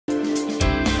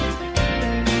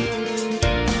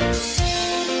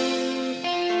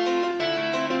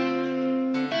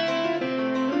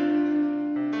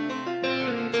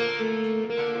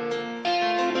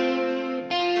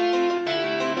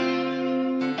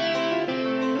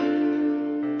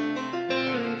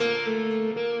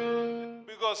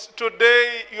Because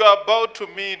today you are about to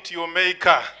meet your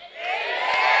maker.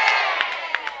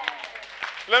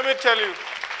 Let me tell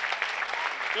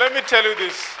you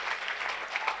this.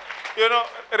 You know,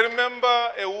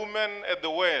 remember a woman at the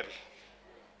well.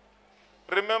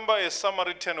 Remember a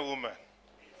Samaritan woman.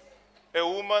 A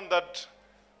woman that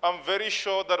I'm very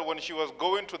sure that when she was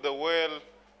going to the well,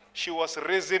 she was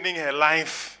reasoning her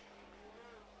life.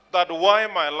 That why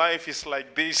my life is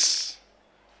like this.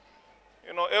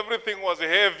 You know, everything was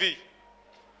heavy.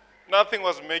 Nothing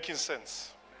was making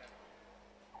sense.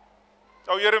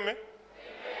 Are you hearing me?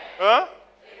 Huh?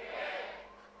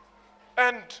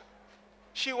 And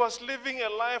she was living a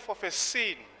life of a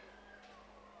sin.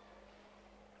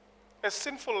 A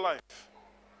sinful life.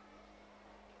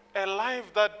 A life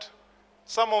that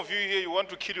some of you here, you want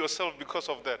to kill yourself because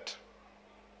of that.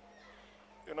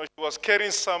 You know, she was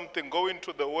carrying something, going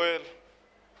to the well,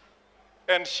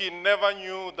 and she never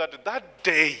knew that that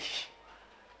day,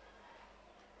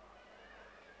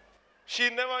 she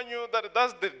never knew that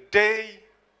that's the day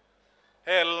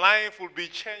her life will be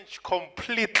changed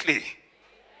completely.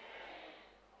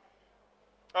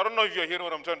 I don't know if you're hearing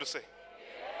what I'm trying to say.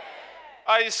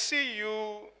 I see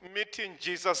you meeting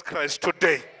Jesus Christ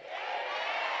today.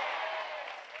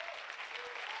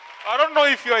 I don't know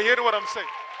if you are hearing what I'm saying.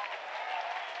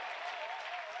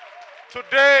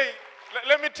 Today,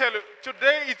 let me tell you,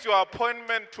 today is your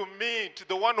appointment to meet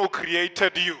the one who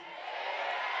created you.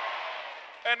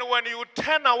 And when you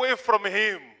turn away from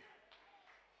him,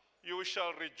 you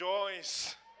shall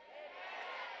rejoice.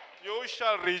 You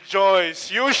shall rejoice.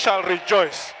 You shall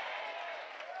rejoice.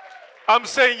 I'm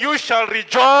saying you shall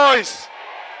rejoice.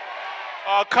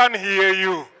 I can't hear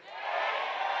you.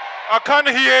 I can't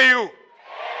hear you.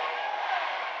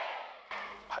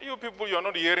 You people, you're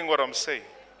not hearing what I'm saying.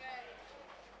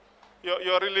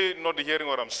 You're really not hearing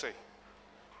what I'm saying.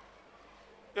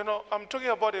 You know, I'm talking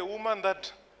about a woman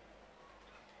that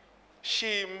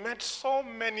she met so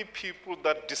many people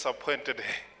that disappointed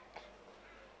her.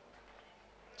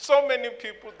 So many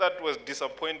people that was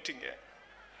disappointing her.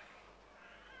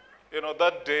 You know,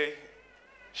 that day,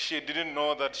 she didn't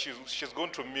know that she's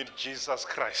going to meet Jesus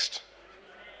Christ.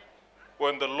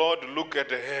 When the Lord looked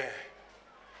at her,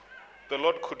 the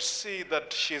Lord could see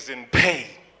that she's in pain.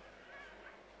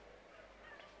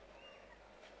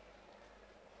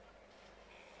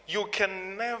 You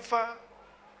can never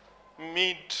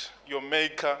meet your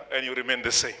maker and you remain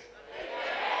the same.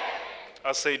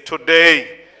 I say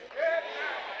today,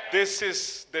 this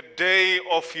is the day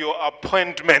of your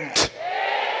appointment.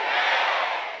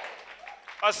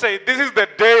 I say this is the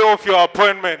day of your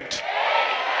appointment.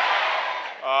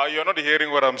 You're not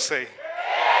hearing what I'm saying.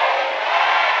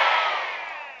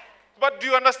 But do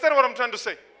you understand what I'm trying to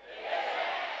say?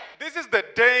 This is the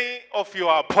day of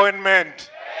your appointment.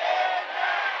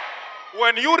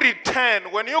 When you return,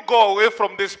 when you go away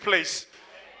from this place,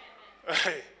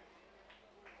 they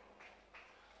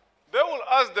will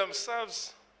ask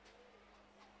themselves,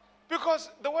 because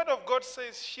the word of God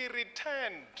says she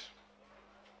returned.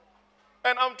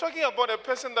 And I'm talking about a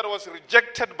person that was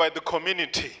rejected by the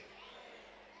community.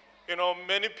 You know,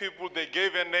 many people, they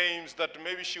gave her names that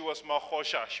maybe she was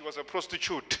Mahosha, she was a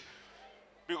prostitute,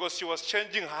 because she was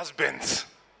changing husbands.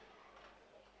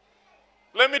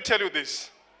 Let me tell you this.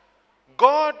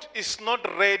 God is not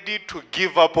ready to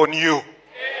give up on you. Amen.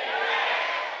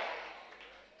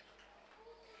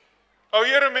 Are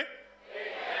you hearing me? Amen.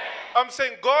 I'm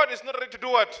saying God is not ready to do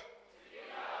what?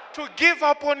 To give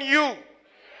up on you. Amen.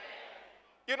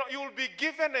 You know, you will be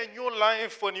given a new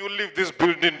life when you leave this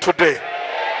building today.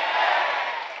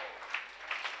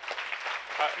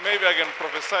 Maybe I can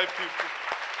prophesy people.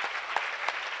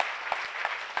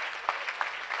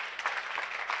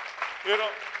 You know,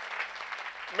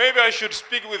 maybe I should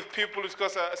speak with people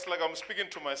because it's like I'm speaking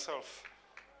to myself.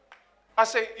 I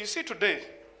say, you see today,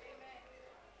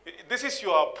 this is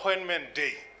your appointment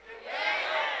day.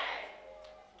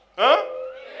 Huh?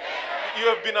 You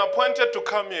have been appointed to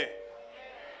come here.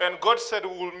 And God said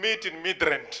we will meet in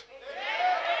Midrand.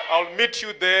 I'll meet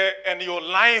you there and your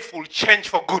life will change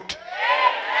for good.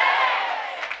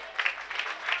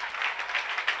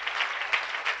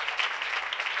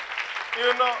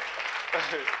 You know,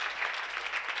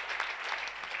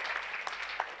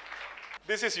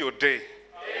 this is your day.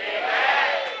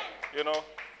 Amen. You know,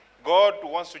 God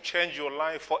wants to change your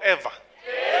life forever.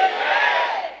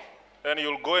 Amen. And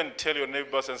you'll go and tell your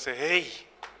neighbors and say, hey,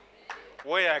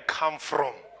 where I come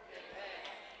from,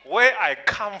 where I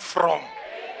come from,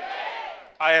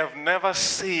 I have never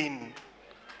seen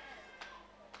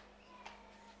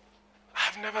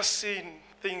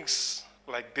things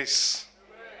like this.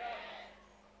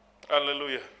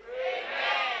 Hallelujah.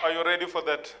 Are you ready for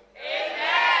that?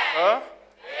 Huh?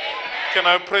 Can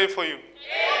I pray for you?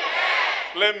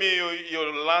 Let me hear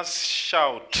your last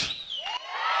shout.